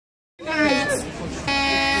Well,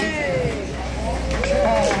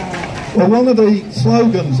 one of the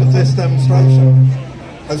slogans of this demonstration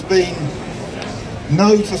has been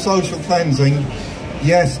no to social cleansing,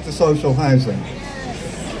 yes to social housing.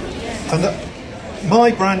 And my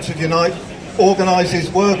branch of Unite organises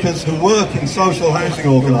workers who work in social housing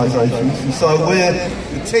organisations, and so we're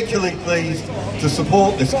particularly pleased to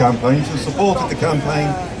support this campaign, to support the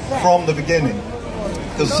campaign from the beginning.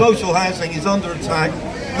 Because social housing is under attack,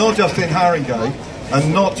 not just in Haringey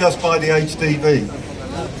and not just by the HDV.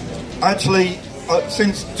 Actually,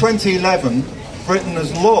 since 2011, Britain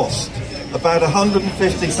has lost about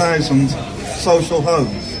 150,000 social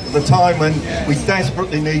homes at a time when we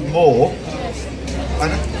desperately need more.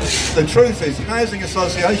 And the truth is, housing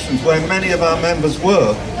associations, where many of our members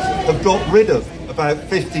were, have got rid of about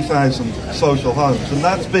 50,000 social homes. And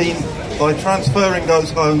that's been by transferring those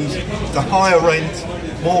homes to higher rent,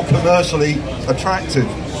 more commercially attractive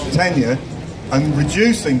tenure, and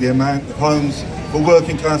reducing the amount of homes for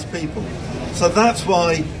working class people. So that's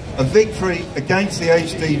why a victory against the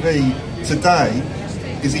HDV today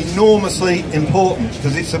is enormously important,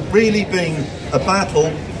 because it's really been a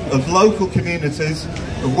battle of local communities,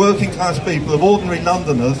 of working class people, of ordinary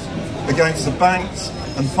Londoners against the banks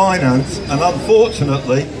and finance, and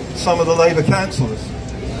unfortunately some of the Labour councillors.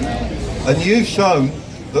 And you've shown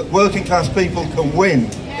that working class people can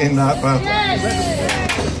win in that battle.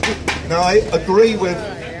 Now, I agree with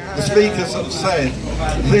the speakers have said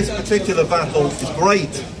this particular battle is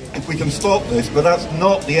great if we can stop this, but that's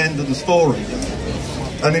not the end of the story.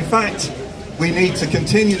 And in fact, we need to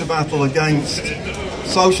continue the battle against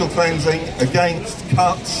social cleansing, against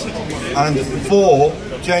cuts, and for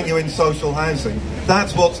genuine social housing.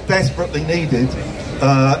 That's what's desperately needed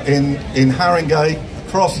in Haringey,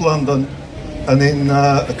 across London, and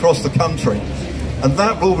across the country. And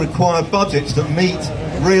that will require budgets that meet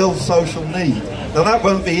real social need. Now, that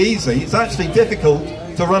won't be easy. It's actually difficult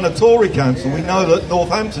to run a Tory council. We know that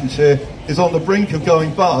Northamptonshire is on the brink of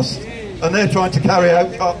going bust, and they're trying to carry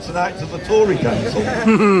out cuts and act as a Tory council.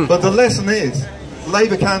 But the lesson is,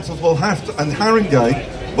 Labour councils will have to, and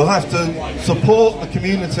Haringey will have to support the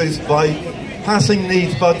communities by passing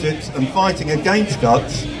needs budgets and fighting against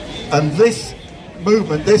cuts. And this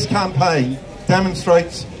movement, this campaign,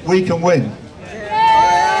 demonstrates we can win.